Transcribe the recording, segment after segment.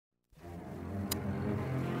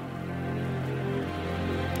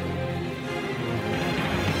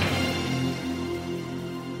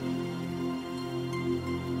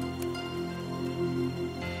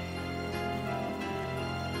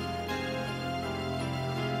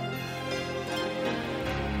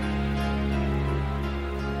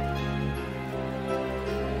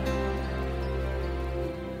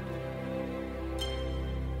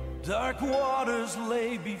Dark waters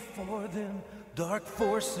lay before them, dark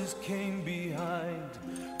forces came behind.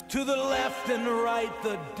 To the left and right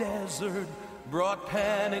the desert brought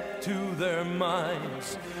panic to their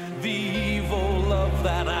minds. The evil of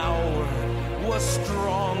that hour was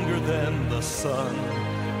stronger than the sun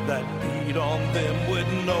that beat on them with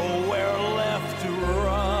nowhere left to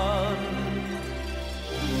run.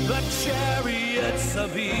 The chariots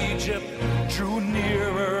of Egypt drew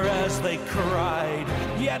nearer as they cried,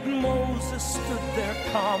 yet Moses stood there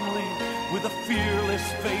calmly with a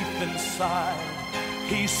fearless faith inside.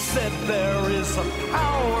 He said, there is a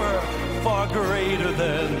power far greater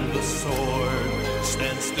than the sword.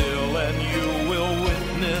 Stand still and you will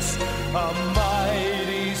witness a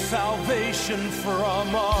mighty salvation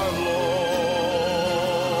from our Lord.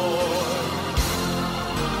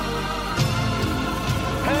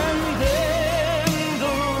 And then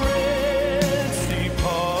the Red Sea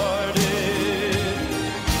parted,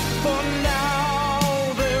 for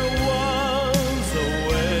now there was a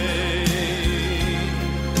way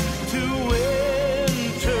to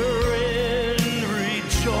enter in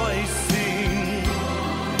rejoicing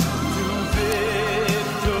to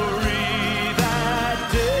victory that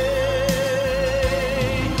day.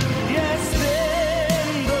 Yes, then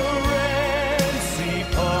the Red Sea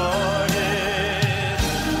parted.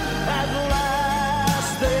 At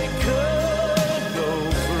last they could go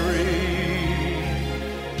free,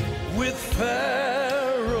 with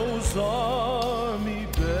Pharaoh's army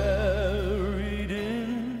buried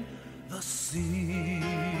in the sea.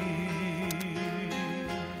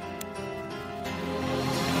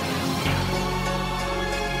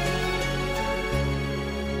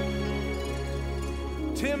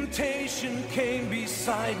 Temptation came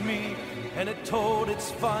beside me, and it told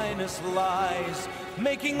its finest lies,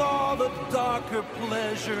 making all the darker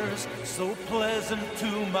pleasures so pleasant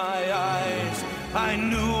to my eyes. I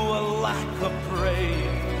knew a lack of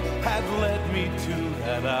praying had led me to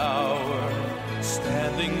that hour,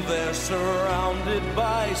 standing there surrounded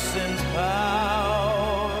by sin's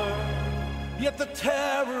power. Yet the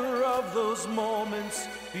terror of those moments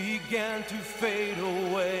began to fade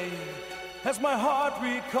away, as my heart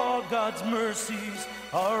recalled God's mercies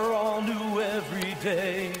are all new every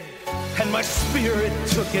day. And my spirit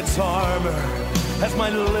took its armor as my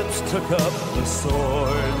lips took up the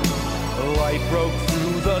sword. The light broke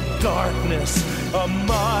through the darkness, a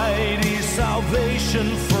mighty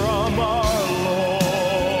salvation from our Lord.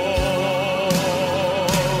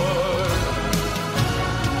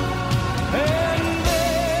 And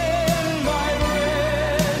then my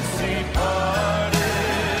Red Sea parted,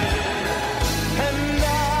 and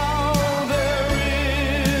now there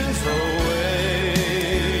is a way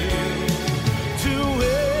to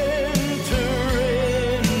enter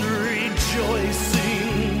in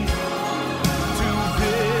rejoicing to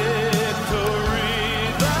victory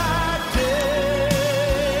that day.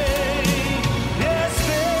 Yes,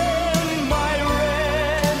 then my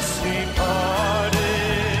Red Sea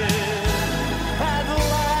parted. At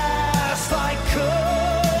last I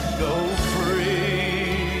could go free,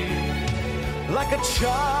 like a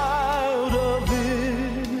child of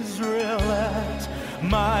Israel at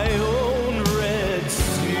my own Red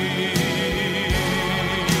Sea.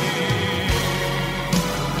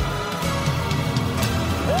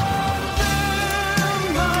 And then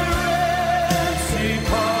my Red Sea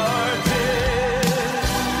parted,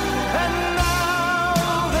 and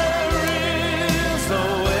now there is a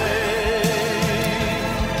way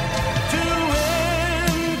to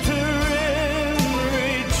enter in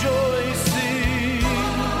rejoicing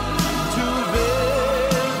to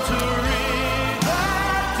victory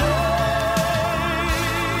that day.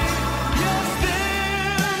 Yes,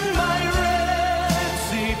 then my Red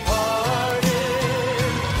Sea parted.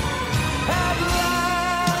 At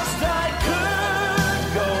last I could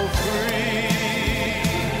go free,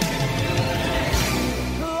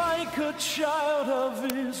 like a child of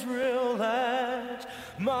Israel at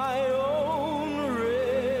my own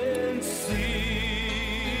Red Sea.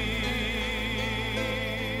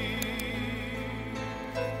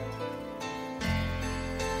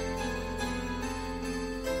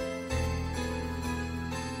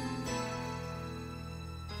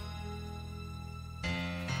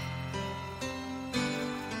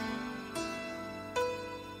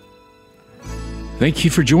 Thank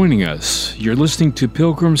you for joining us. You're listening to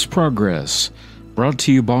Pilgrim's Progress, brought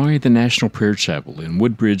to you by the National Prayer Chapel in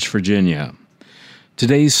Woodbridge, Virginia.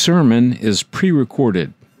 Today's sermon is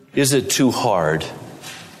pre-recorded. Is it too hard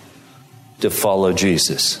to follow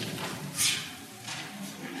Jesus?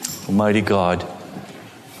 Almighty God,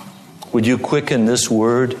 would you quicken this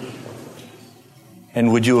word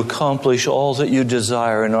And would you accomplish all that you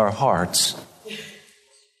desire in our hearts?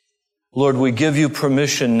 Lord, we give you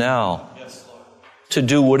permission now to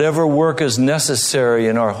do whatever work is necessary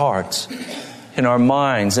in our hearts, in our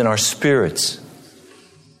minds, in our spirits.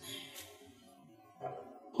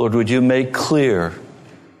 Lord, would you make clear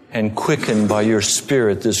and quicken by your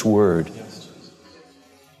Spirit this word?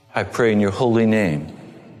 I pray in your holy name.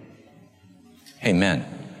 Amen.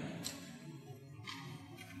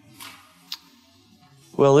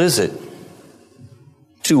 Well, is it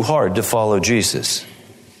too hard to follow Jesus?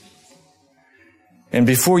 And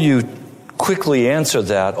before you quickly answer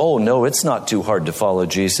that, oh no, it's not too hard to follow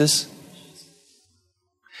Jesus,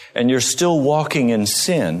 and you're still walking in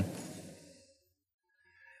sin,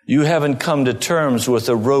 you haven't come to terms with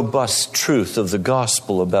the robust truth of the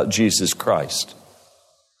gospel about Jesus Christ.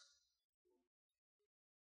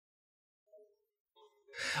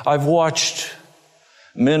 I've watched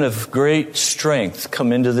men of great strength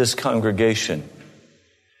come into this congregation,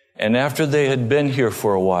 and after they had been here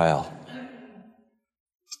for a while,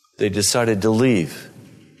 they decided to leave.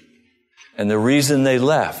 And the reason they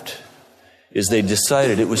left is they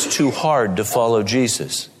decided it was too hard to follow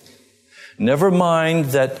Jesus. Never mind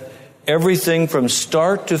that everything from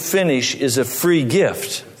start to finish is a free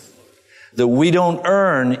gift, that we don't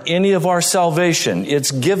earn any of our salvation.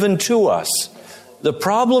 It's given to us. The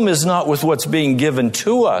problem is not with what's being given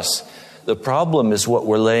to us. The problem is what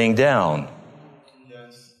we're laying down.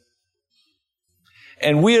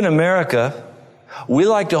 And we in America, we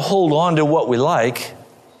like to hold on to what we like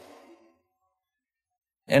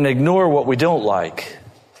and ignore what we don't like.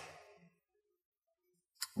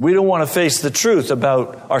 We don't want to face the truth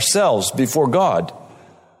about ourselves before God.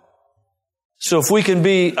 So if we can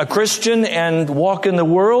be a Christian and walk in the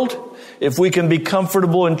world, if we can be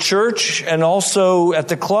comfortable in church and also at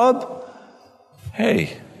the club,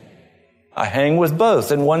 hey, I hang with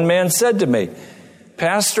both. And one man said to me,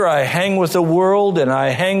 Pastor, I hang with the world and I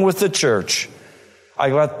hang with the church. I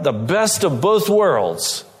got the best of both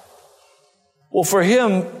worlds. Well, for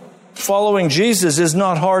him, following Jesus is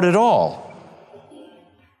not hard at all.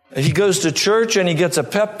 He goes to church and he gets a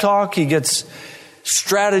pep talk. He gets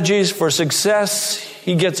strategies for success.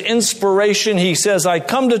 He gets inspiration. He says, I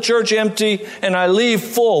come to church empty and I leave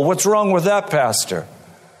full. What's wrong with that, Pastor?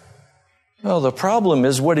 Well, the problem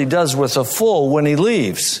is what he does with a full when he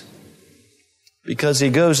leaves, because he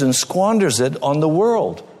goes and squanders it on the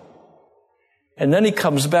world. And then he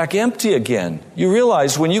comes back empty again. You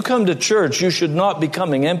realize when you come to church, you should not be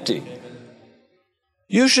coming empty.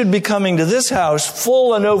 You should be coming to this house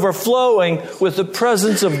full and overflowing with the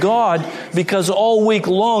presence of God, because all week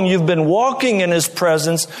long you've been walking in His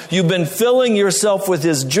presence. You've been filling yourself with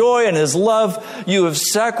His joy and His love. You have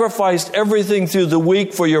sacrificed everything through the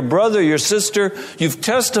week for your brother, your sister. You've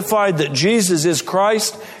testified that Jesus is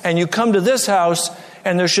Christ, and you come to this house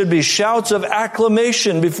and there should be shouts of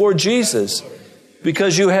acclamation before Jesus,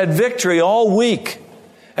 because you had victory all week.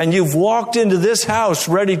 And you've walked into this house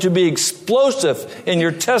ready to be explosive in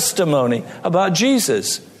your testimony about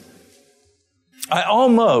Jesus. I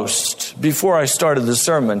almost, before I started the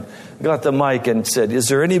sermon, got the mic and said, is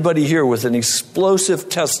there anybody here with an explosive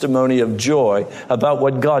testimony of joy about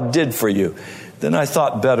what God did for you? Then I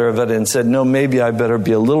thought better of it and said, no, maybe I better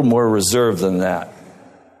be a little more reserved than that.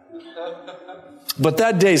 But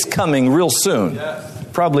that day's coming real soon,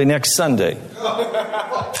 probably next Sunday.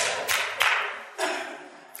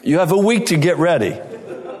 You have a week to get ready.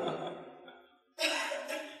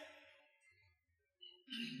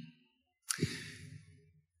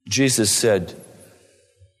 Jesus said,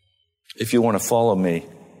 if you want to follow me,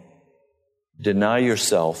 deny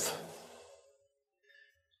yourself,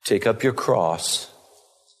 take up your cross,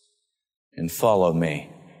 and follow me.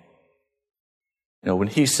 Now, when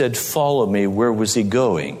he said, follow me, where was he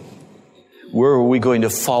going? Where were we going to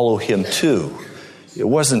follow him to? It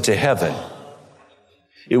wasn't to heaven.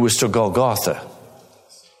 It was to Golgotha.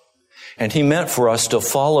 And he meant for us to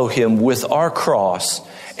follow him with our cross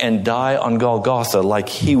and die on Golgotha like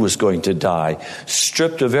he was going to die,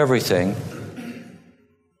 stripped of everything,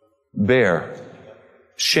 bare,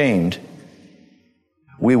 shamed.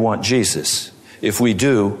 We want Jesus. If we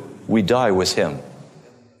do, we die with him.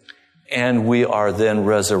 And we are then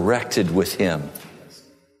resurrected with him.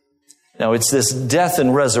 Now, it's this death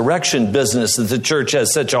and resurrection business that the church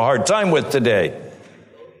has such a hard time with today.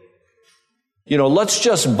 You know, let's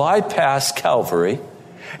just bypass Calvary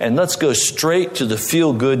and let's go straight to the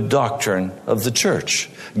feel-good doctrine of the church.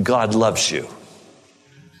 God loves you.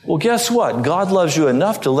 Well, guess what? God loves you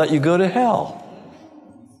enough to let you go to hell.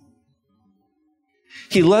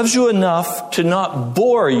 He loves you enough to not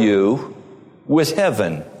bore you with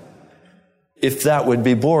heaven. if that would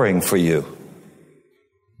be boring for you.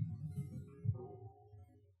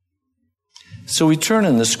 So we turn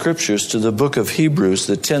in the scriptures to the book of Hebrews,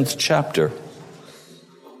 the 10th chapter.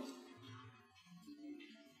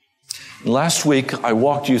 Last week, I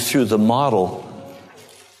walked you through the model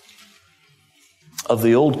of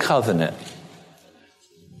the old covenant,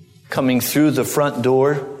 coming through the front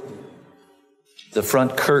door, the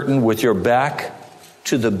front curtain with your back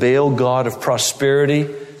to the Baal god of prosperity,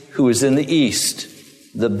 who is in the east,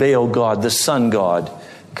 the Baal god, the sun god,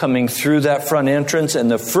 coming through that front entrance. And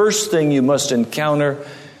the first thing you must encounter,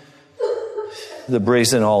 the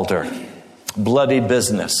brazen altar. Bloody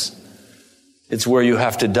business. It's where you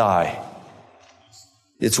have to die.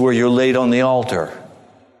 It's where you're laid on the altar.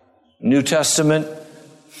 New Testament,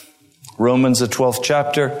 Romans, the 12th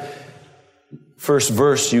chapter, first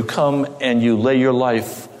verse, you come and you lay your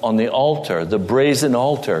life on the altar, the brazen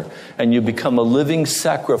altar, and you become a living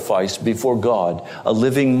sacrifice before God, a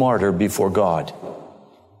living martyr before God.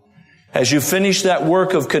 As you finish that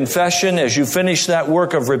work of confession, as you finish that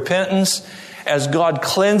work of repentance, as God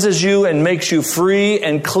cleanses you and makes you free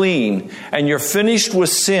and clean, and you're finished with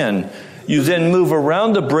sin, you then move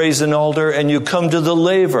around the brazen altar and you come to the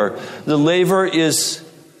laver. The laver is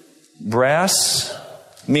brass,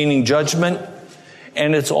 meaning judgment,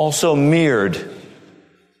 and it's also mirrored.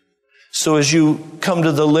 So as you come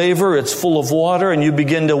to the laver, it's full of water, and you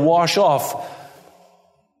begin to wash off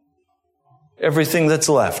everything that's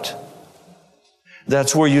left.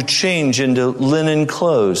 That's where you change into linen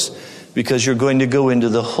clothes, because you're going to go into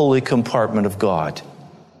the holy compartment of God.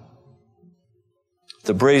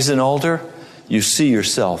 The brazen altar, you see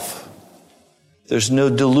yourself. There's no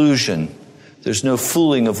delusion. There's no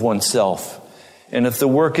fooling of oneself. And if the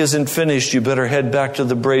work isn't finished, you better head back to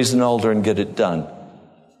the brazen altar and get it done.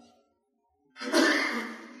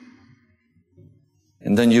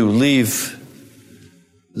 And then you leave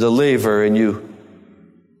the laver and you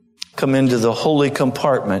come into the holy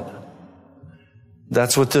compartment.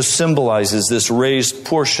 That's what this symbolizes, this raised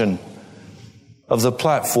portion of the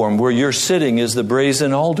platform. Where you're sitting is the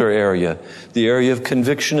brazen altar area, the area of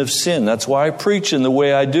conviction of sin. That's why I preach in the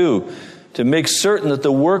way I do, to make certain that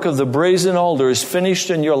the work of the brazen altar is finished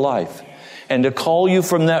in your life, and to call you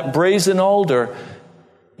from that brazen altar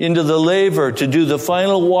into the laver to do the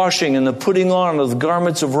final washing and the putting on of the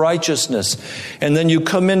garments of righteousness. And then you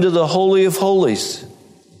come into the Holy of Holies,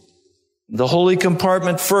 the holy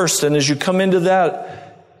compartment first. And as you come into that,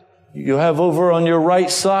 you have over on your right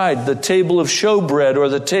side the table of showbread, or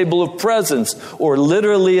the table of presence, or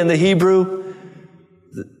literally in the Hebrew,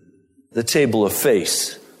 the table of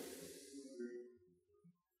face.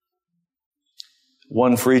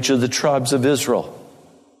 One for each of the tribes of Israel.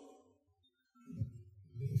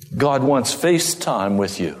 God wants face time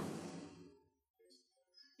with you.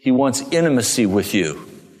 He wants intimacy with you.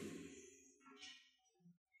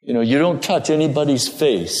 You know, you don't touch anybody's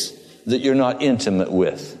face that you're not intimate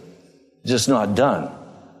with. Just not done.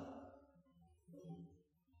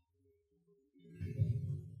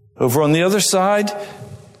 Over on the other side,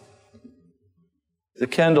 the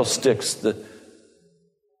candlesticks, the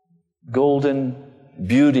golden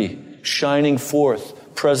beauty shining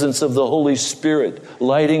forth, presence of the Holy Spirit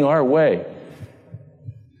lighting our way.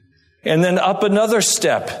 And then up another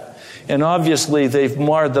step. And obviously they've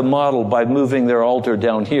marred the model by moving their altar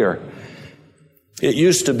down here. It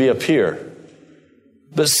used to be up here.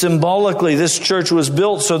 But symbolically, this church was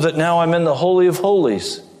built so that now I'm in the Holy of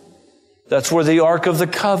Holies. That's where the Ark of the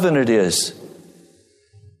Covenant is.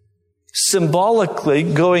 Symbolically,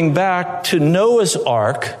 going back to Noah's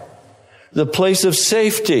Ark, the place of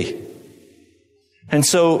safety. And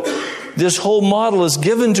so this whole model is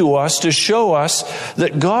given to us to show us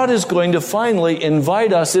that God is going to finally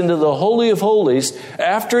invite us into the Holy of Holies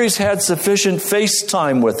after He's had sufficient face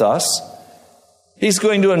time with us. He's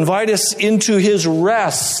going to invite us into His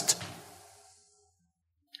rest.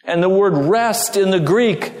 And the word rest in the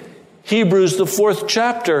Greek, Hebrews, the 4th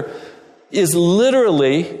chapter, is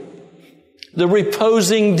literally the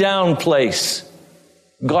reposing down place.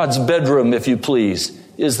 God's bedroom, if you please,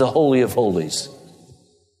 is the Holy of Holies.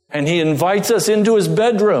 And He invites us into His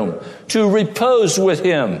bedroom to repose with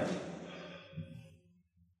Him.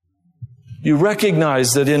 You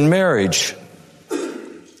recognize that in marriage,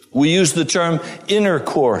 we use the term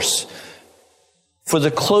intercourse for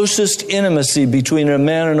the closest intimacy between a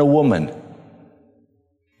man and a woman.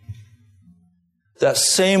 That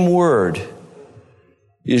same word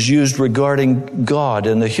is used regarding God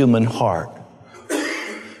and the human heart.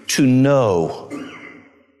 To know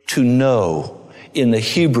in the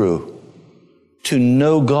Hebrew, to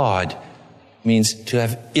know God means to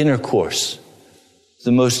have intercourse,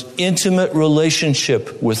 the most intimate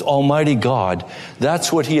relationship with Almighty God.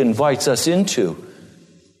 That's what He invites us into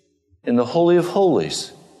in the Holy of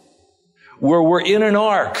Holies, where we're in an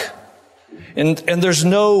ark, and there's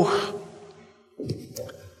no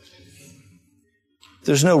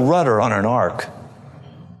rudder on an ark,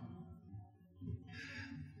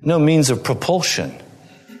 no means of propulsion.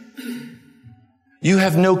 You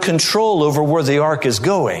have no control over where the ark is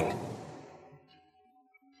going.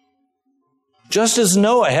 Just as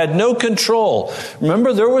Noah had no control.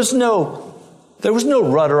 Remember, there was no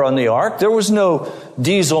rudder on the ark. There was no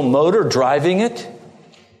diesel motor driving it.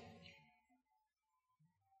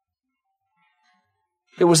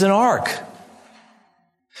 It was an ark,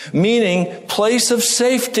 meaning place of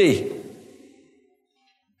safety.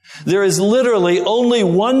 There is literally only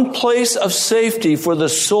one place of safety for the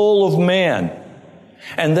soul of man,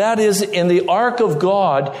 and that is in the ark of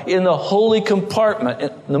God, in the holy compartment,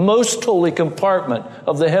 in the most holy compartment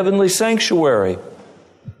of the heavenly sanctuary.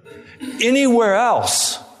 Anywhere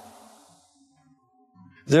else,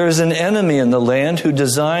 there is an enemy in the land who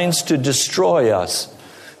designs to destroy us,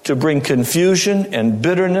 to bring confusion and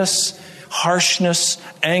bitterness, harshness,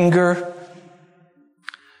 anger,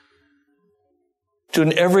 to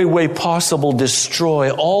in every way possible destroy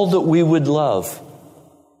all that we would love.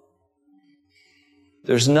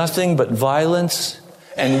 There's nothing but violence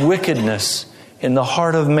and wickedness in the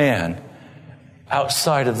heart of man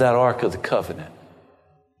outside of that Ark of the Covenant.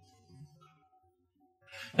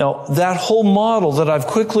 Now, that whole model that I've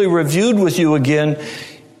quickly reviewed with you again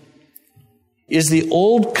is the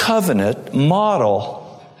Old Covenant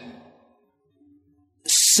model,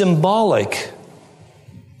 symbolic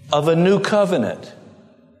of a new covenant.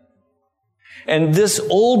 And this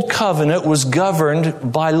Old Covenant was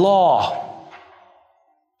governed by law.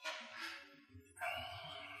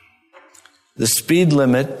 The speed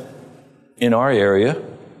limit in our area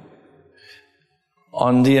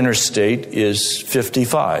on the interstate is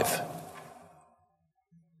 55.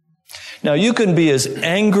 Now, you can be as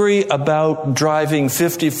angry about driving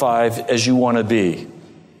 55 as you want to be.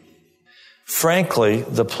 Frankly,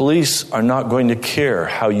 the police are not going to care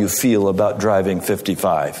how you feel about driving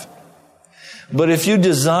 55. But if you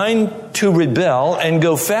design to rebel and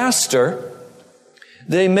go faster,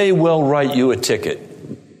 they may well write you a ticket.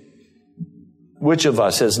 Which of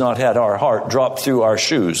us has not had our heart drop through our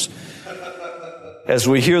shoes as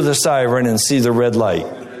we hear the siren and see the red light?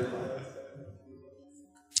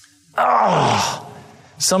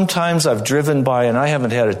 Sometimes I've driven by and I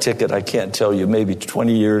haven't had a ticket, I can't tell you, maybe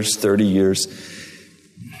 20 years, 30 years.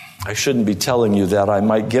 I shouldn't be telling you that. I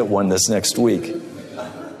might get one this next week.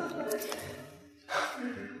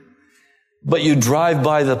 But you drive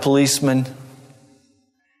by the policeman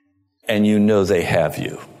and you know they have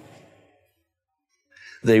you.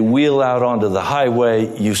 They wheel out onto the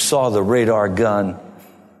highway. You saw the radar gun.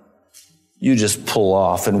 You just pull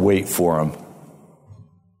off and wait for him.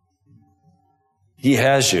 He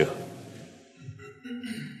has you.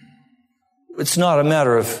 It's not a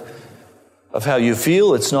matter of how you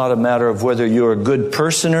feel. It's not a matter of whether you're a good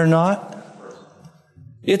person or not.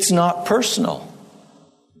 It's not personal.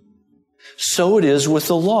 So it is with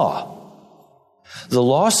the law. The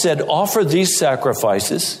law said, offer these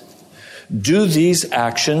sacrifices, do these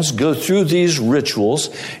actions, go through these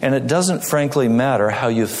rituals, and it doesn't frankly matter how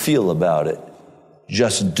you feel about it.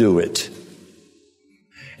 Just do it.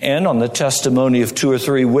 And on the testimony of 2 or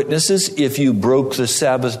 3 witnesses, if you broke the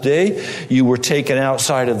Sabbath day, you were taken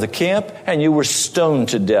outside of the camp and you were stoned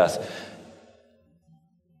to death.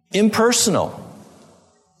 Impersonal.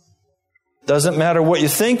 Doesn't matter what you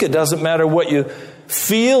think. It doesn't matter what you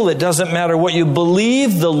feel. It doesn't matter what you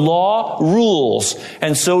believe. The law rules.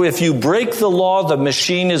 And so if you break the law, the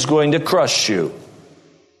machine is going to crush you.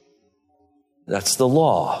 That's the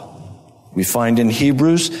law. We find in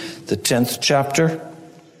Hebrews, the 10th chapter,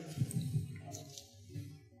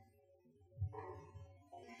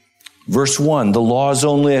 verse 1, the law is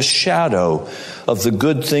only a shadow of the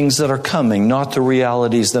good things that are coming, not the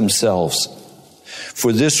realities themselves.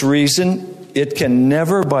 For this reason, it can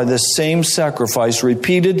never, by the same sacrifice,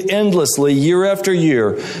 repeated endlessly year after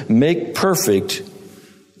year, make perfect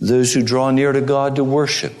those who draw near to God to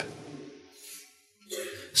worship.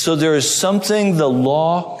 So there is something the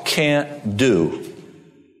law can't do.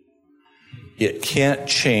 It can't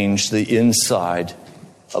change the inside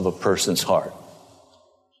of a person's heart.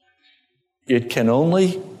 It can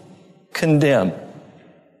only condemn.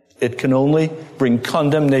 It can only bring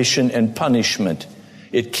condemnation and punishment.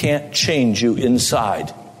 It can't change you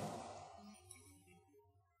inside.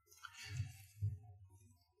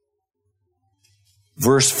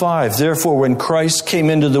 Verse 5, therefore when Christ came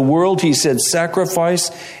into the world, he said, sacrifice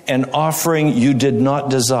and offering you did not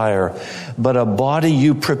desire, but a body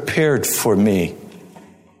you prepared for me.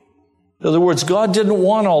 In other words, God didn't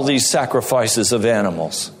want all these sacrifices of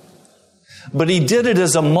animals, but he did it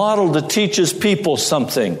as a model to teach his people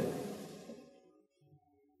something.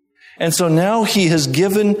 And so now he has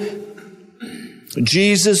given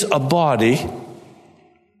Jesus a body,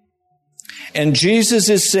 and Jesus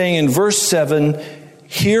is saying in verse 7,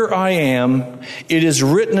 here I am, it is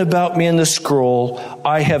written about me in the scroll,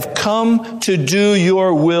 I have come to do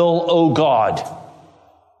your will, O God.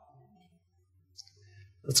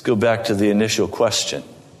 Let's go back to the initial question.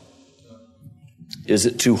 Is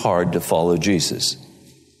it too hard to follow Jesus?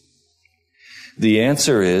 The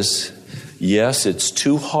answer is, yes, it's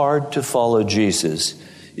too hard to follow Jesus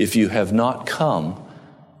if you have not come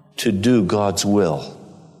to do God's will.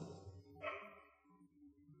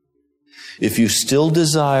 If you still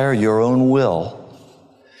desire your own will,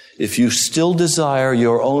 if you still desire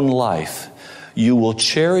your own life, you will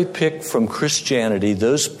cherry pick from Christianity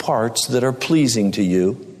those parts that are pleasing to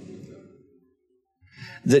you,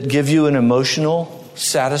 that give you an emotional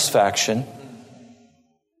satisfaction,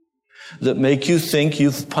 that make you think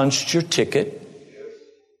you've punched your ticket.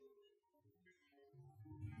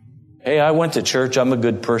 Hey, I went to church, I'm a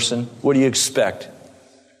good person. What do you expect?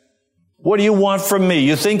 What do you want from me?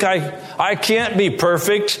 You think I can't be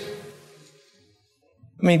perfect?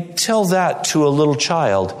 I mean, tell that to a little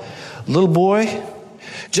child. Little boy,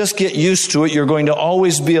 just get used to it. You're going to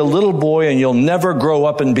always be a little boy and you'll never grow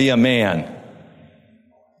up and be a man.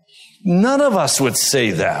 None of us would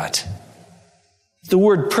say that. The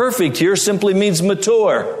word perfect here simply means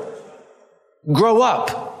mature. Grow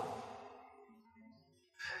up.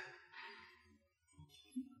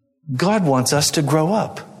 God wants us to grow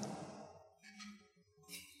up.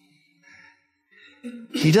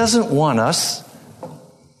 He doesn't want us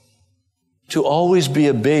to always be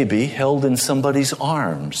a baby held in somebody's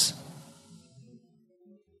arms.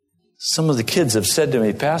 Some of the kids have said to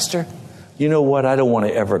me, Pastor, you know what? I don't want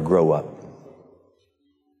to ever grow up.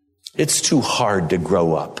 It's too hard to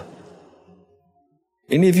grow up.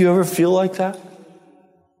 Any of you ever feel like that?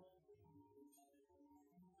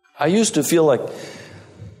 I used to feel like,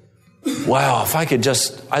 wow, if I could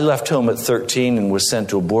just... I left home at 13 and was sent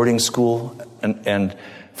to a boarding school. And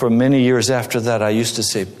for many years after that, I used to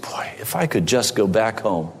say, boy, if I could just go back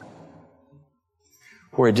home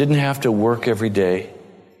where I didn't have to work every day,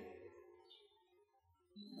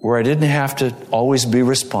 where I didn't have to always be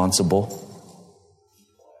responsible.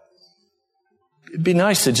 It'd be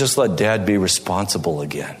nice to just let Dad be responsible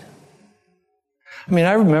again. I mean,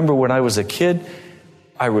 I remember when I was a kid,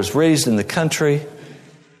 I was raised in the country.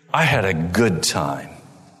 I had a good time.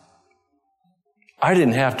 I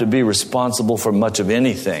didn't have to be responsible for much of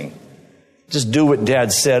anything. Just do what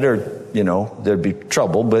Dad said or, there'd be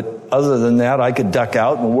trouble. But other than that, I could duck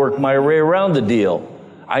out and work my way around the deal.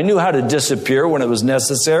 I knew how to disappear when it was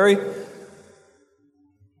necessary.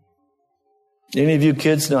 Any of you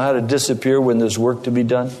kids know how to disappear when there's work to be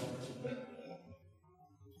done?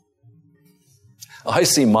 I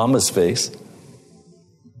see Mama's face.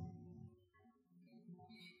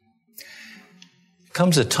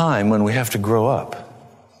 Comes a time when we have to grow up.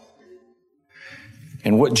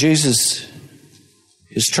 And what Jesus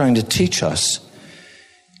is trying to teach us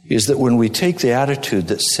is that when we take the attitude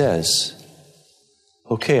that says,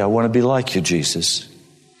 okay, I want to be like you, Jesus.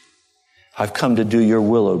 I've come to do your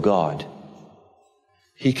will, O God.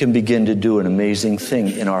 He can begin to do an amazing thing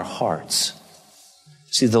in our hearts.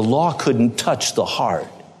 See, the law couldn't touch the heart,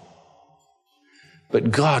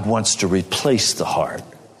 but God wants to replace the heart.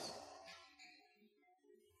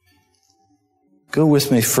 Go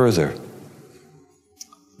with me further.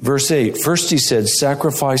 Verse 8, first he said,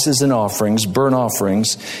 sacrifices and offerings, burnt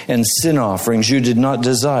offerings, and sin offerings you did not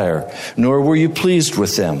desire, nor were you pleased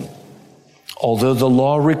with them, although the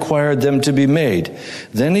law required them to be made.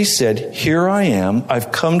 Then he said, here I am,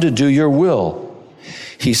 I've come to do your will.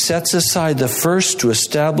 He sets aside the first to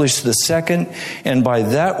establish the second, and by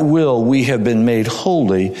that will we have been made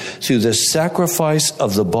holy through the sacrifice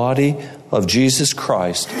of the body of Jesus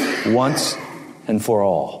Christ once and for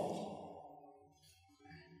all.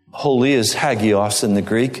 Holy is hagios in the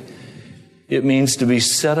Greek. It means to be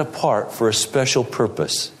set apart for a special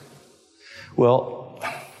purpose. Well,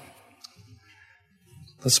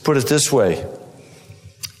 let's put it this way.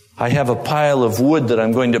 I have a pile of wood that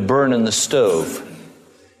I'm going to burn in the stove.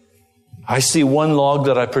 I see one log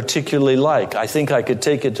that I particularly like. I think I could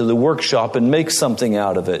take it to the workshop and make something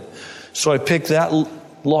out of it. So I pick that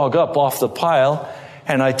log up off the pile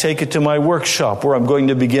and I take it to my workshop where I'm going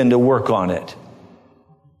to begin to work on it.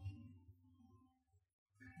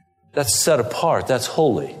 That's set apart. That's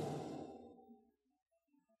holy.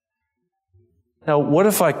 Now, what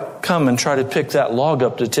if I come and try to pick that log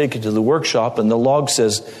up to take it to the workshop and the log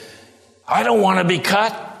says, I don't want to be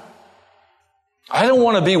cut. I don't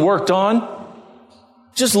want to be worked on.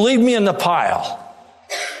 Just leave me in the pile.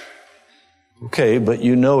 Okay, but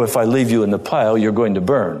you know if I leave you in the pile, you're going to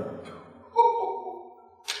burn.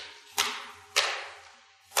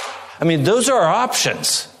 I mean, those are our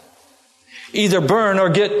options. Either burn or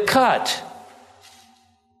get cut.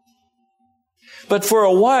 But for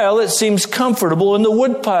a while, it seems comfortable in the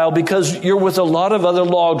woodpile because you're with a lot of other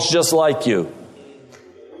logs just like you.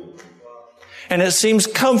 And it seems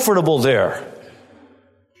comfortable there.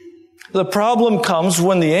 The problem comes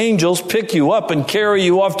when the angels pick you up and carry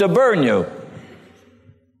you off to burn you.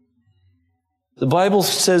 The Bible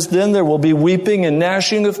says then there will be weeping and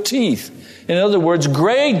gnashing of teeth. In other words,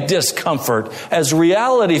 great discomfort as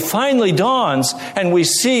reality finally dawns and we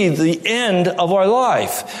see the end of our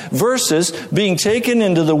life. Versus being taken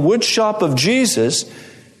into the wood shop of Jesus.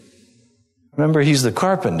 Remember, he's the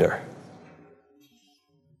carpenter.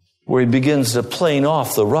 Where he begins to plane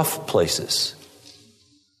off the rough places.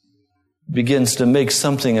 Begins to make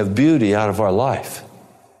something of beauty out of our life.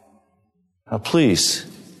 Now please,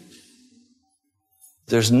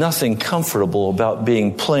 there's nothing comfortable about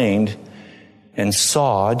being planed and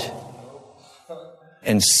sawed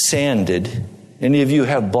and sanded. Any of you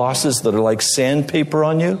have bosses that are like sandpaper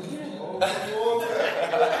on you?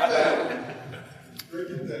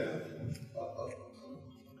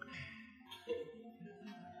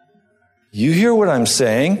 You hear what I'm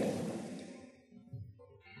saying?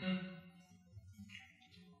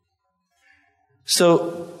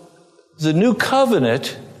 So, the new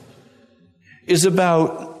covenant is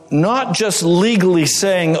about not just legally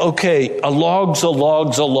saying, okay, a log's a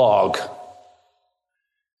log's a log.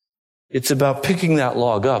 It's about picking that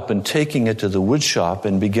log up and taking it to the wood shop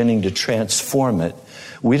and beginning to transform it.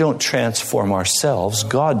 We don't transform ourselves.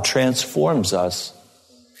 God transforms us.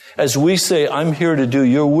 As we say, I'm here to do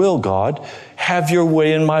your will, God. Have your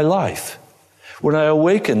way in my life. When I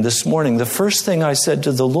awakened this morning, the first thing I said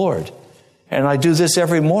to the Lord, and I do this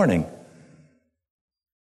every morning,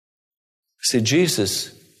 I say,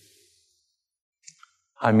 Jesus,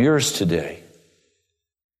 I'm yours today.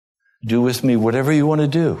 Do with me whatever you want to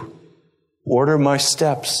do. Order my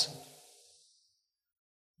steps.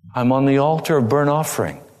 I'm on the altar of burnt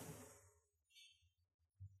offering.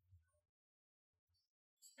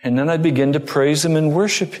 And then I begin to praise him and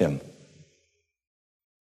worship him.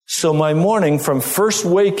 So my morning from first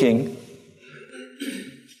waking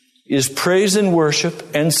is praise and worship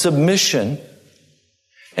and submission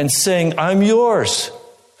and saying, I'm yours.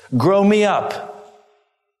 Grow me up.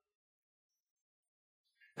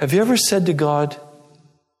 Have you ever said to God,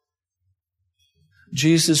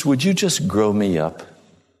 Jesus, would you just grow me up?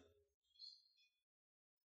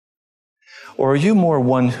 Or are you more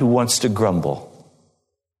one who wants to grumble?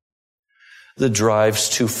 The drive's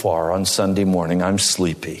too far on Sunday morning. I'm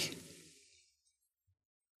sleepy.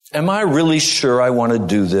 Am I really sure I want to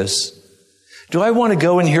do this? Do I want to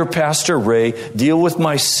go and hear Pastor Ray deal with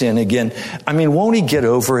my sin again? I mean, won't he get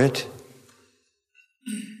over it?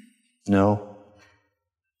 No.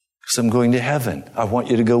 Because I'm going to heaven. I want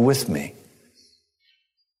you to go with me.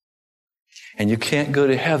 And you can't go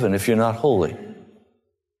to heaven if you're not holy.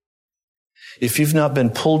 If you've not been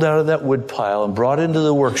pulled out of that wood pile and brought into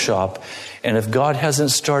the workshop, and if God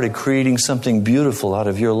hasn't started creating something beautiful out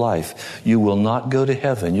of your life, you will not go to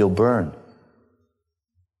heaven. You'll burn.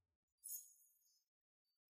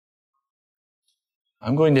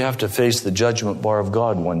 I'm going to have to face the judgment bar of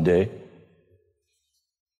God one day.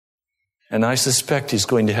 And I suspect he's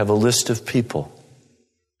going to have a list of people.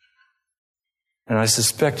 And I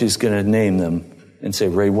suspect he's going to name them and say,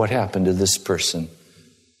 Ray, what happened to this person?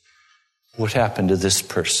 What happened to this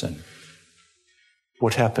person?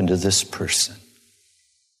 What happened to this person?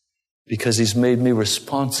 Because he's made me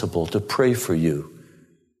responsible to pray for you.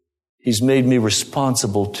 He's made me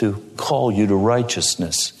responsible to call you to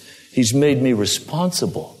righteousness. He's made me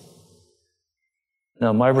responsible.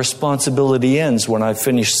 Now, my responsibility ends when I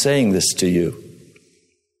finish saying this to you.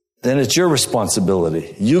 Then it's your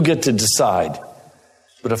responsibility. You get to decide.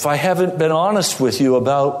 But if I haven't been honest with you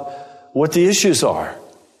about what the issues are,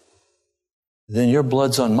 then your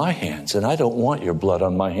blood's on my hands, and I don't want your blood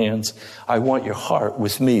on my hands. I want your heart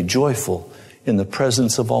with me, joyful in the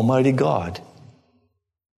presence of Almighty God.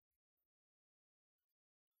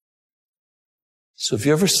 So have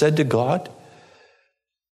you ever said to God,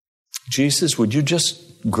 Jesus, would you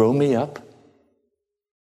just grow me up?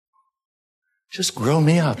 Just grow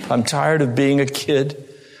me up. I'm tired of being a kid.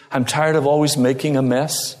 I'm tired of always making a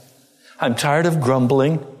mess. I'm tired of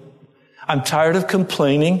grumbling. I'm tired of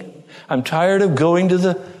complaining. I'm tired of going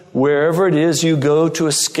to wherever it is you go to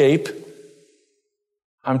escape.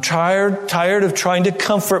 I'm tired of trying to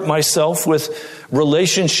comfort myself with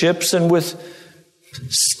relationships and with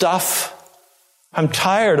stuff. I'm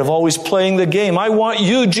tired of always playing the game. I want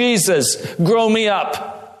you, Jesus. Grow me up.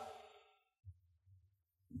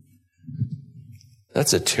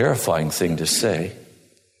 That's a terrifying thing to say,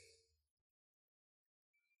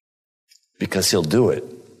 because He'll do it.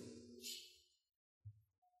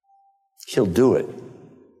 He'll do it.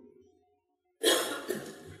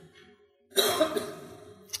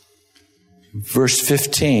 Verse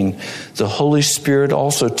 15, the Holy Spirit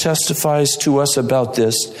also testifies to us about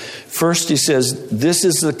this. First, He says, this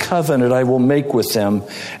is the covenant I will make with them.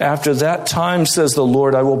 After that time, says the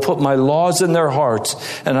Lord, I will put my laws in their hearts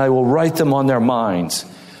and I will write them on their minds.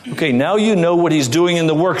 Okay, now you know what He's doing in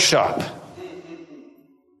the workshop.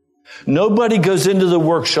 Nobody goes into the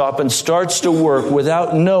workshop and starts to work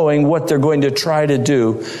without knowing what they're going to try to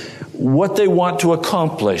do, what they want to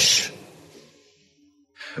accomplish.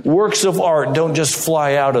 Works of art don't just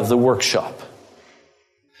fly out of the workshop.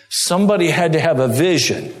 Somebody had to have a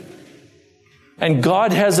vision. And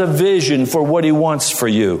God has a vision for what He wants for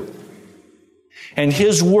you. And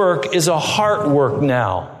His work is a heart work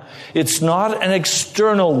now. It's not an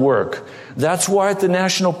external work. That's why at the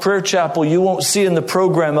National Prayer Chapel you won't see in the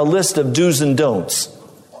program a list of do's and don'ts.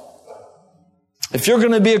 If you're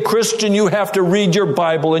going to be a Christian, you have to read your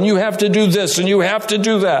Bible and you have to do this and you have to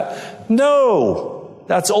do that. No!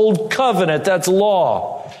 That's old covenant. That's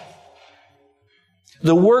law.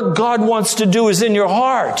 The work God wants to do is in your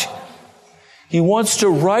heart. He wants to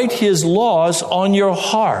write His laws on your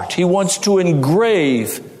heart. He wants to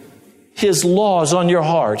engrave His laws on your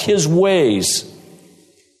heart, His ways.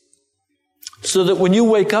 So that when you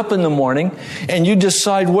wake up in the morning and you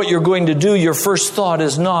decide what you're going to do, your first thought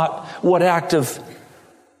is not, what act of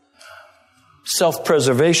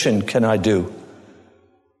self-preservation can I do?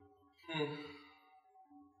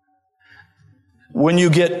 When you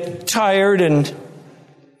get tired and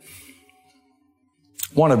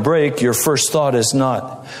want a break, your first thought is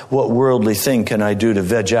not, what worldly thing can I do to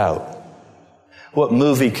veg out? What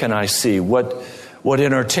movie can I see? What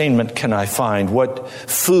entertainment can I find? What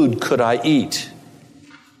food could I eat?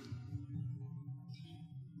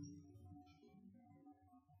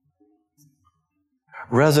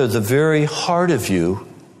 Rather, the very heart of you,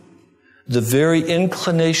 the very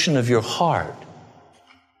inclination of your heart,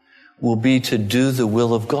 will be to do the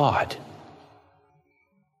will of God.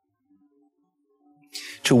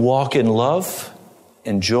 To walk in love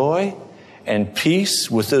and joy and peace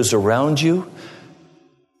with those around you.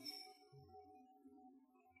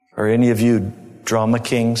 Are any of you drama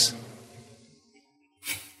kings?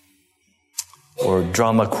 Or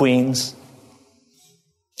drama queens?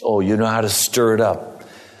 Oh, you know how to stir it up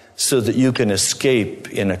so that you can escape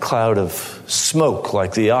in a cloud of smoke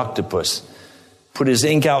like the octopus. Put his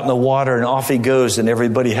ink out in the water and off he goes and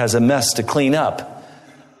everybody has a mess to clean up.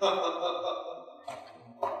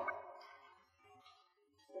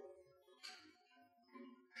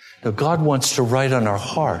 Now God wants to write on our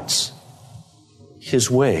hearts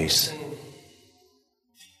His ways.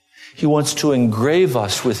 He wants to engrave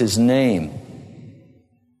us with His name.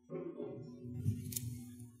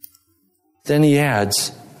 Then He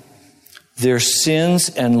adds, their sins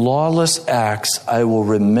and lawless acts I will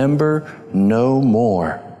remember no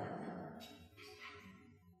more.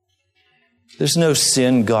 There's no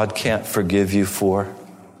sin God can't forgive you for.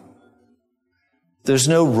 There's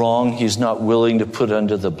no wrong He's not willing to put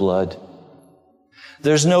under the blood.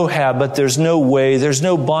 There's no habit, there's no way, there's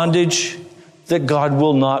no bondage that God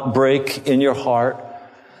will not break in your heart.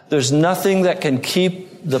 There's nothing that can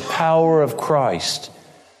keep the power of Christ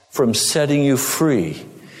from setting you free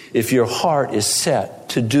if your heart is set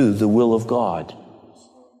to do the will of God.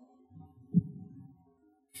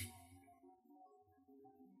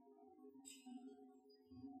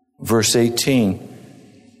 Verse 18,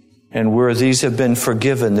 and where these have been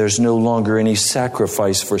forgiven, there's no longer any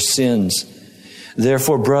sacrifice for sins.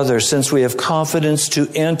 Therefore, brothers, since we have confidence to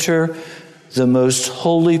enter the most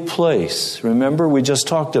holy place, remember, we just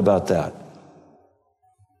talked about that.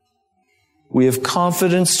 We have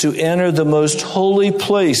confidence to enter the most holy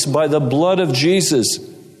place by the blood of Jesus,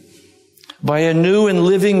 by a new and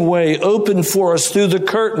living way opened for us through the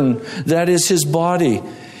curtain that is His body.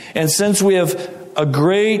 And since we have a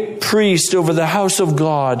great priest over the house of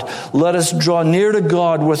God, let us draw near to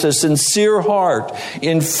God with a sincere heart,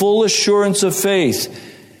 in full assurance of faith,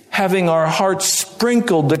 having our hearts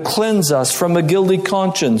sprinkled to cleanse us from a guilty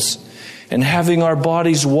conscience, and having our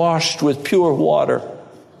bodies washed with pure water.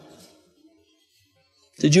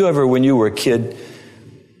 Did you ever, when you were a kid,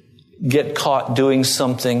 get caught doing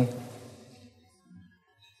something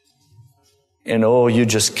and you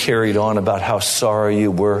just carried on about how sorry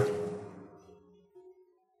you were?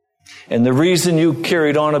 And the reason you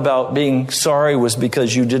carried on about being sorry was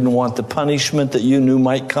because you didn't want the punishment that you knew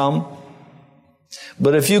might come?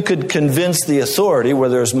 But if you could convince the authority,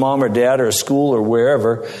 whether it's mom or dad or school or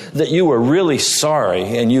wherever, that you were really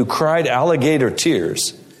sorry and you cried alligator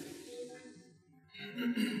tears,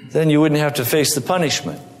 then you wouldn't have to face the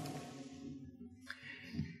punishment.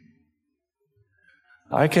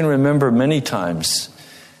 I can remember many times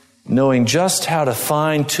knowing just how to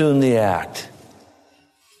fine-tune the act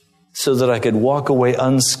so that I could walk away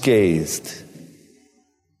unscathed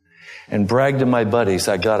and brag to my buddies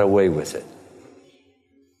I got away with it.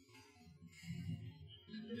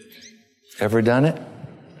 Ever done it?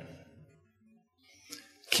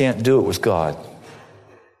 Can't do it with God.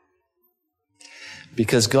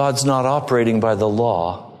 Because God's not operating by the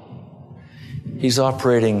law. He's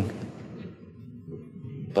operating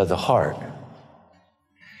by the heart.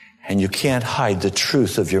 And you can't hide the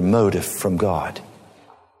truth of your motive from God.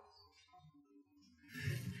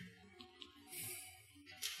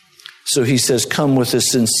 So he says, come with a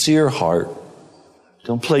sincere heart.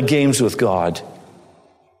 Don't play games with God.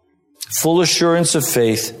 Full assurance of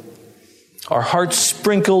faith, our hearts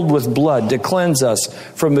sprinkled with blood to cleanse us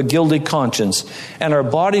from a guilty conscience, and our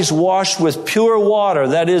bodies washed with pure water,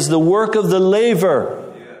 that is the work of the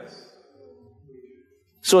laver.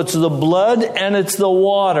 So it's the blood and it's the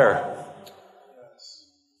water.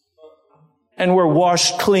 And we're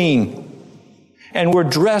washed clean. And we're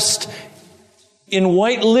dressed in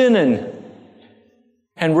white linen.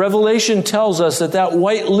 And Revelation tells us that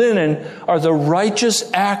white linen are the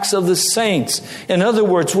righteous acts of the saints. In other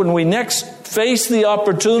words, when we next face the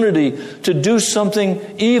opportunity to do something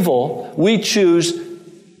evil, we choose,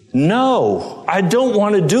 no, I don't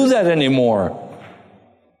want to do that anymore.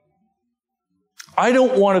 I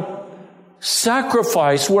don't want to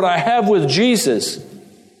sacrifice what I have with Jesus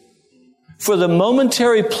for the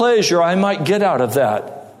momentary pleasure I might get out of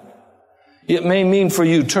that. It may mean for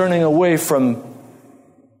you turning away from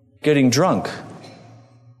getting drunk,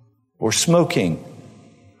 or smoking,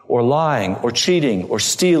 or lying, or cheating, or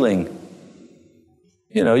stealing.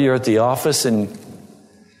 You know, you're at the office and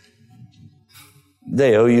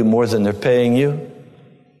they owe you more than they're paying you.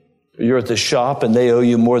 You're at the shop and they owe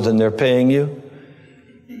you more than they're paying you.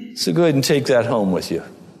 So go ahead and take that home with you.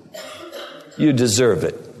 You deserve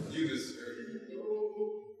it.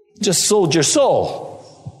 Just sold your soul.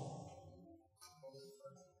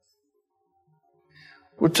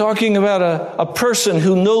 We're talking about a person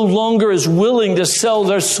who no longer is willing to sell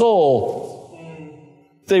their soul.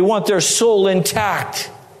 They want their soul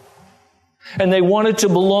intact. And they want it to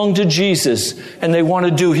belong to Jesus. And they want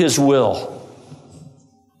to do His will.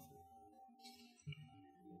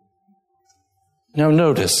 Now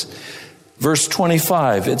notice, verse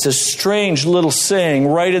 25. It's a strange little saying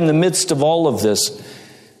right in the midst of all of this.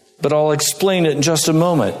 But I'll explain it in just a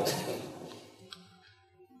moment.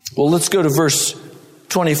 Well, let's go to verse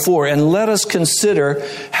 24. And let us consider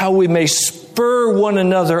how we may spur one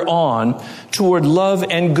another on toward love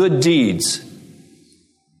and good deeds.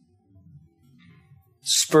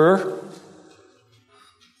 Spur.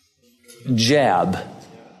 Jab.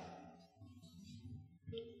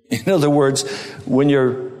 In other words, when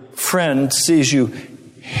your friend sees you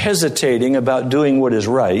hesitating about doing what is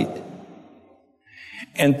right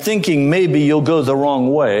and thinking maybe you'll go the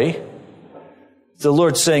wrong way, the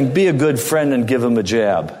Lord's saying, be a good friend and give him a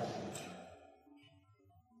jab.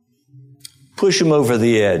 Push him over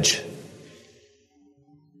the edge.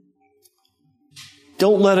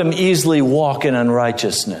 Don't let him easily walk in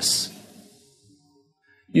unrighteousness.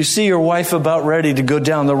 You see your wife about ready to go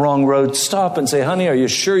down the wrong road, stop and say, honey, are you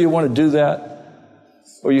sure you want to do that?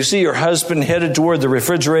 Or you see your husband headed toward the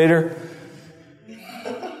refrigerator.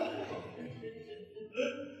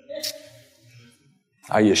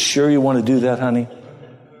 Are you sure you want to do that, honey?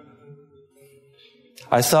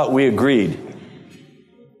 I thought we agreed.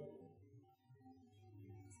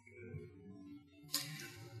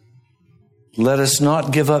 Let us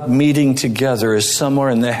not give up meeting together as some are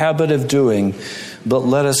in the habit of doing, but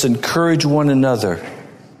let us encourage one another,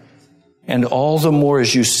 and all the more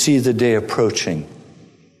as you see the day approaching.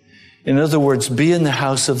 In other words, be in the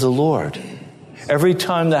house of the Lord. Every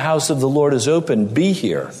time the house of the Lord is open, be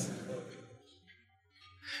here.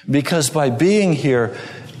 Because by being here,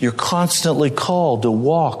 you're constantly called to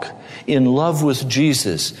walk in love with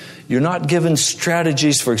Jesus. You're not given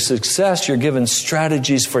strategies for success, you're given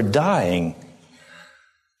strategies for dying,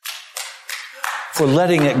 for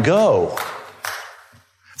letting it go.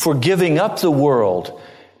 for giving up the world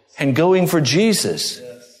and going for Jesus.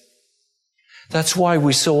 That's why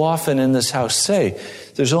we so often in this house say,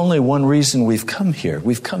 there's only one reason we've come here.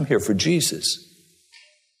 We've come here for Jesus.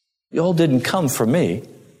 You all didn't come for me.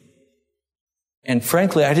 And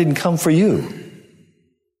frankly, I didn't come for you.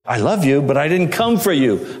 I love you, but I didn't come for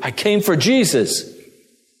you. I came for Jesus.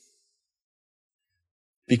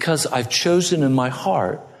 Because I've chosen in my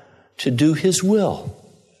heart to do His will.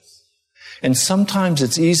 And sometimes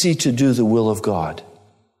it's easy to do the will of God.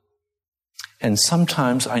 And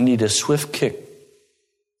sometimes I need a swift kick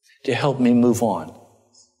to help me move on.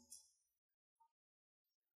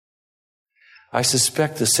 I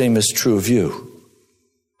suspect the same is true of you.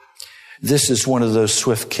 This is one of those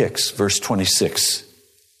swift kicks, verse 26.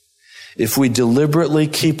 If we deliberately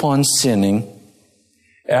keep on sinning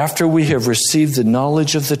after we have received the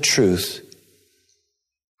knowledge of the truth,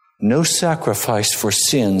 no sacrifice for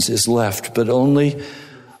sins is left, but only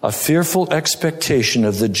a fearful expectation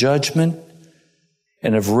of the judgment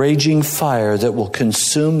and of raging fire that will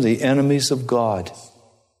consume the enemies of God.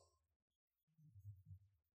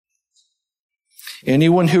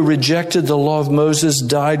 Anyone who rejected the law of Moses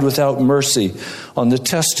died without mercy on the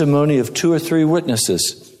testimony of 2 or 3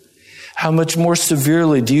 witnesses. How much more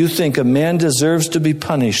severely do you think a man deserves to be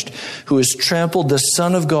punished who has trampled the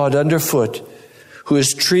Son of God underfoot, who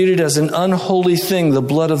has treated as an unholy thing the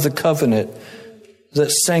blood of the covenant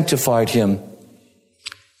that sanctified him,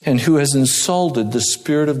 and who has insulted the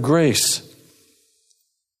Spirit of grace?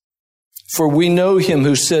 For we know him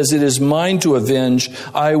who says, it is mine to avenge,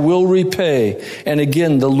 I will repay. And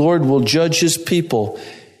again, the Lord will judge His people.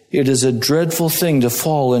 It is a dreadful thing to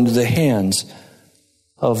fall into the hands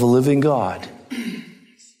of a living God.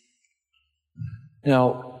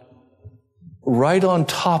 Now, right on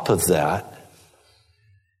top of that,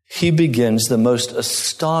 he begins the most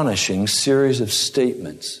astonishing series of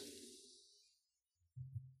statements.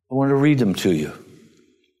 I want to read them to you.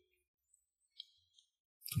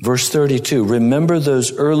 Verse 32, remember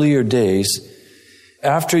those earlier days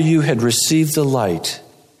after you had received the light,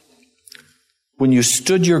 when you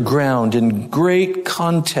stood your ground in great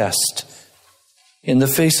contest in the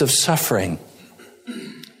face of suffering.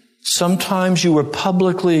 Sometimes you were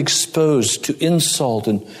publicly exposed to insult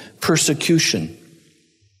and persecution.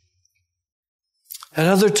 At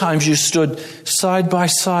other times you stood side by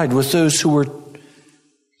side with those who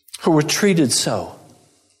were treated so.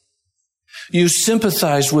 You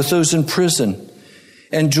sympathized with those in prison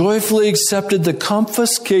and joyfully accepted the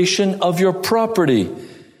confiscation of your property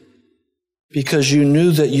because you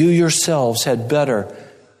knew that you yourselves had better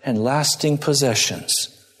and lasting possessions.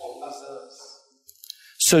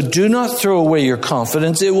 So do not throw away your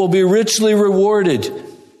confidence. It will be richly rewarded.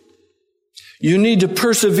 You need to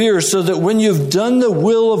persevere so that when you've done the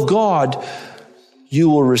will of God, you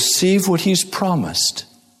will receive what He's promised.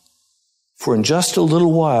 For in just a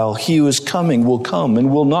little while, He who is coming will come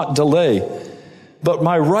and will not delay. But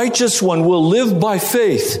my righteous one will live by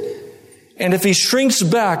faith. And if he shrinks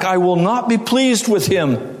back, I will not be pleased with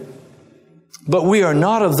him. But we are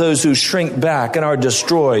not of those who shrink back and are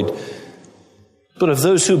destroyed, but of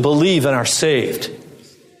those who believe and are saved.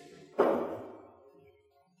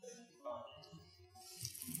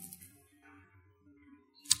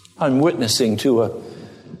 I'm witnessing to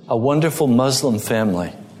a wonderful Muslim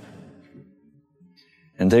family.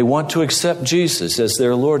 And they want to accept Jesus as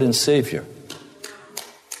their Lord and Savior.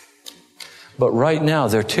 But right now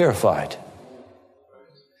they're terrified.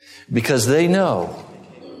 Because they know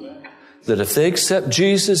that if they accept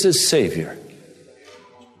Jesus as Savior,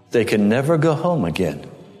 they can never go home again.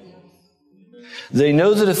 They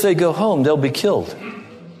know that if they go home, they'll be killed.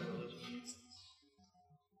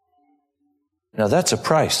 Now that's a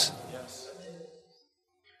price.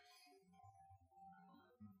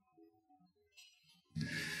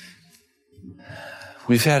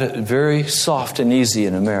 We've had it very soft and easy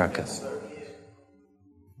in America.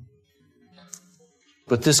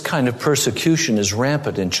 But this kind of persecution is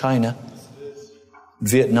rampant in China,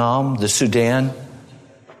 Vietnam, the Sudan,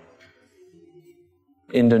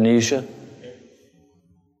 Indonesia.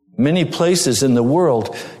 Many places in the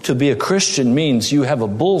world, to be a Christian means you have a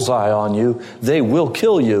bullseye on you. They will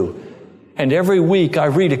kill you. And every week I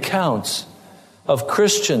read accounts of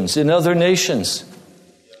Christians in other nations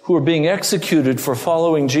who are being executed for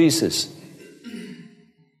following Jesus,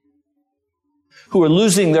 who are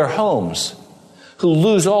losing their homes, who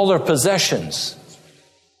lose all their possessions.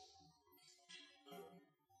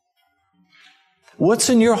 What's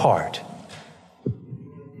in your heart?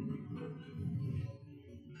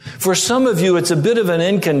 For some of you, it's a bit of an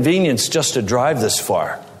inconvenience just to drive this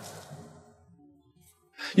far.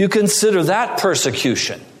 You consider that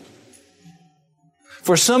persecution.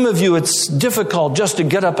 For some of you, it's difficult just to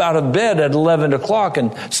get up out of bed at 11 o'clock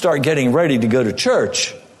and start getting ready to go to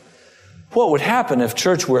church. What would happen if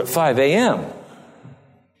church were at 5 a.m.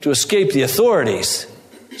 to escape the authorities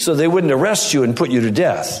so they wouldn't arrest you and put you to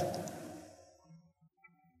death?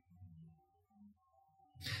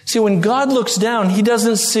 See, when God looks down, He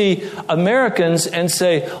doesn't see Americans and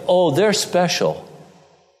say, oh, they're special.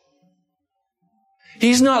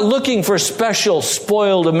 He's not looking for special,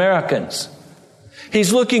 spoiled Americans.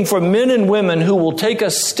 He's looking for men and women who will take a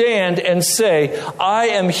stand and say, I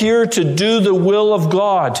am here to do the will of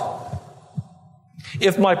God.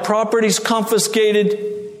 If my property's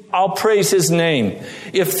confiscated, I'll praise His name.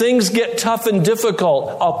 If things get tough and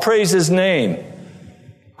difficult, I'll praise His name.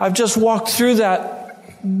 I've just walked through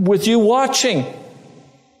that with you watching.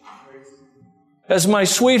 As my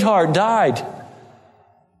sweetheart died,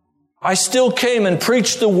 I still came and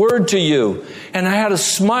preached the word to you, and I had a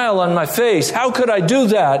smile on my face. How could I do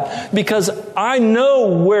that? Because I know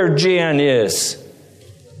where Jan is.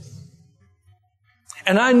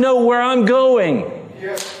 And I know where I'm going.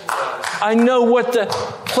 I know what the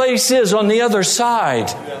place is on the other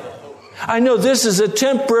side. I know this is a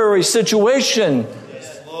temporary situation.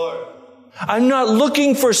 I'm not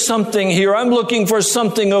looking for something here. I'm looking for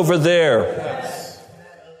something over there.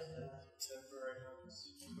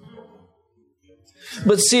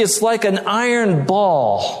 But see, it's like an iron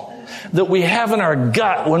ball that we have in our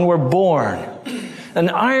gut when we're born. An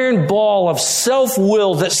iron ball of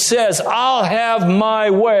self-will that says, I'll have my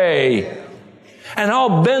way. And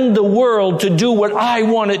I'll bend the world to do what I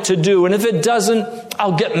want it to do. And if it doesn't,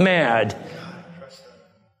 I'll get mad.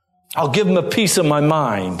 I'll give them a piece of my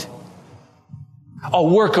mind. I'll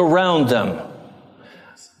work around them.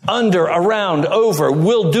 Under, around, over.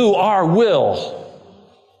 We'll do our will.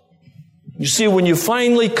 You see, when you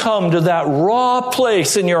finally come to that raw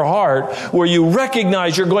place in your heart where you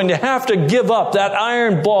recognize you're going to have to give up that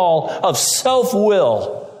iron ball of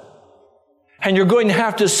self-will, and you're going to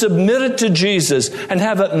have to submit it to Jesus and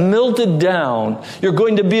have it melted down, you're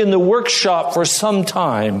going to be in the workshop for some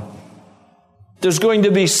time. There's going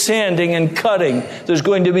to be sanding and cutting. There's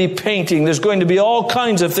going to be painting. There's going to be all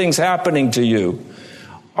kinds of things happening to you.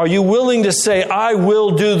 Are you willing to say, I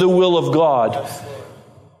will do the will of God?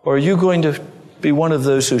 Or are you going to be one of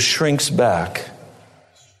those who shrinks back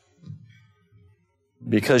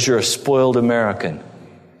because you're a spoiled American,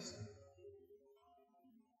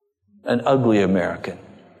 an ugly American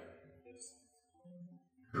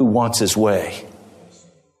who wants his way?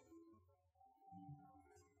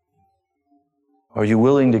 Are you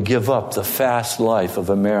willing to give up the fast life of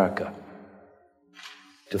America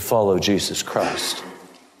to follow Jesus Christ?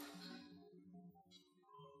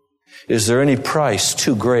 Is there any price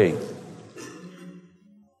too great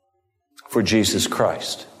for Jesus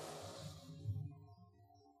Christ?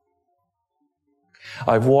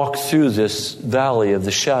 I've walked through this valley of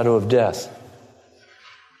the shadow of death.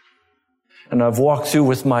 And I've walked through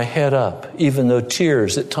with my head up, even though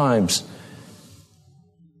tears at times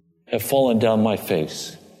have fallen down my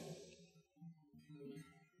face.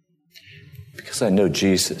 Because I know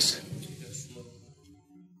Jesus.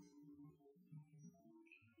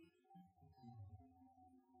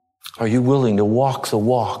 Are you willing to walk the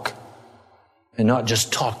walk and not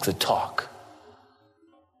just talk the talk?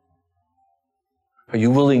 Are you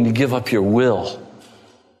willing to give up your will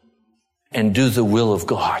and do the will of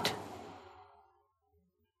God?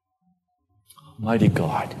 Almighty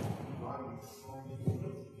God.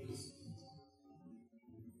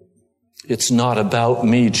 It's not about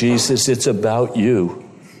me, Jesus. It's about you.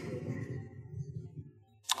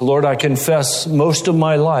 Lord, I confess most of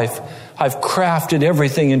my life I've crafted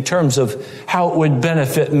everything in terms of how it would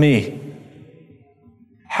benefit me,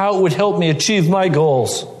 how it would help me achieve my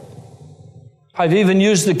goals. I've even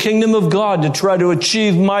used the kingdom of God to try to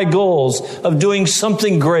achieve my goals of doing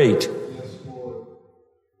something great.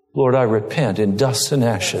 Lord, I repent in dust and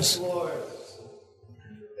ashes.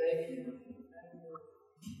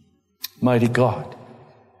 Mighty God,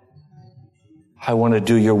 I want to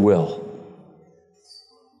do your will.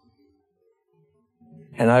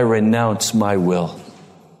 And I renounce my will.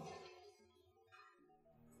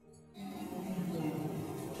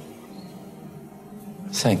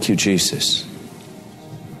 Thank you, Jesus.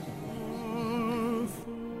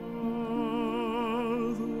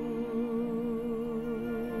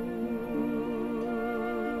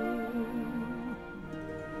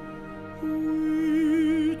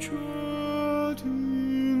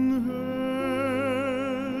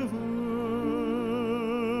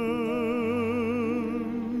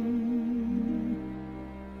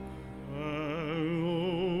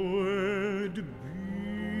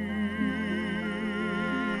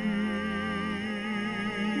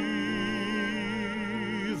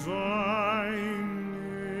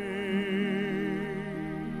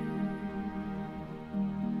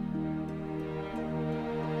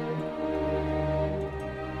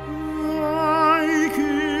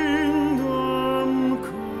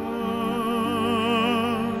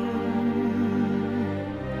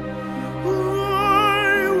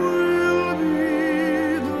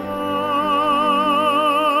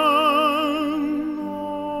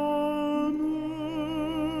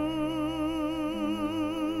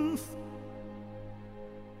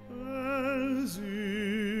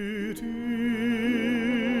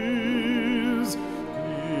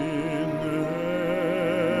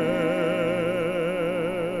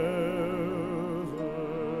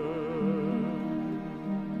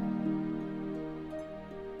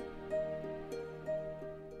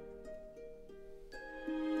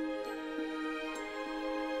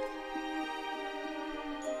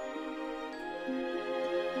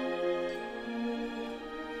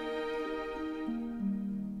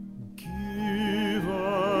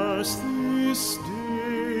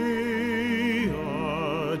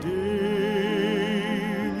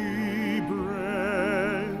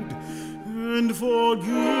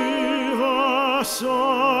 forgive us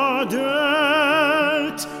our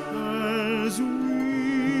debt as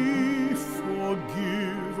we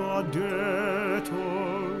forgive our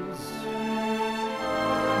debtors.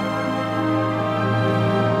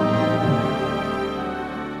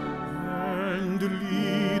 And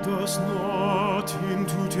lead us not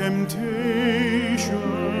into temptation,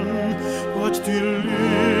 but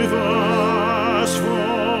deliver us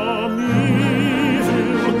from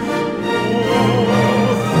evil.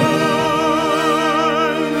 For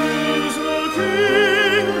thine is the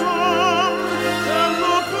kingdom, and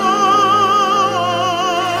the power,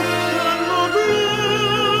 and the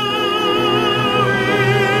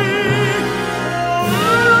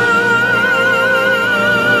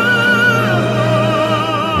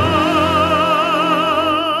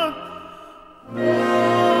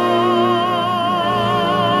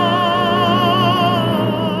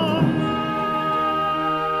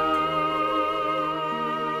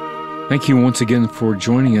Thank you once again for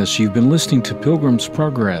joining us. You've been listening to Pilgrim's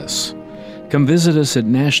Progress. Come visit us at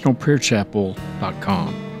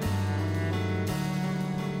nationalprayerchapel.com.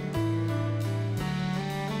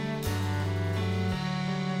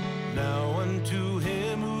 Now unto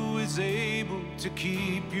him who is able to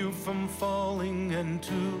keep you from falling and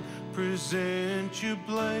to present you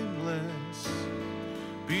blameless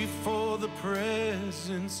before the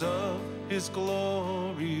presence of his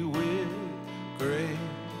glory with great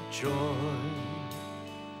joy,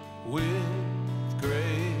 with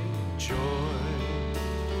great joy.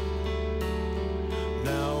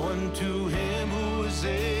 Now unto him who is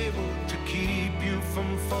able to keep you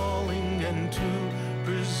from falling and to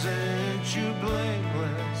present you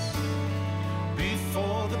blameless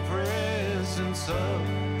before the presence of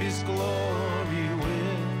his glory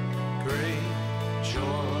with great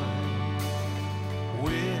joy,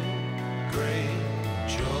 with great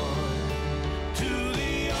joy. To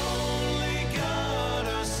the only God,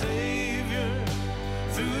 our Savior,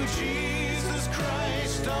 through Jesus.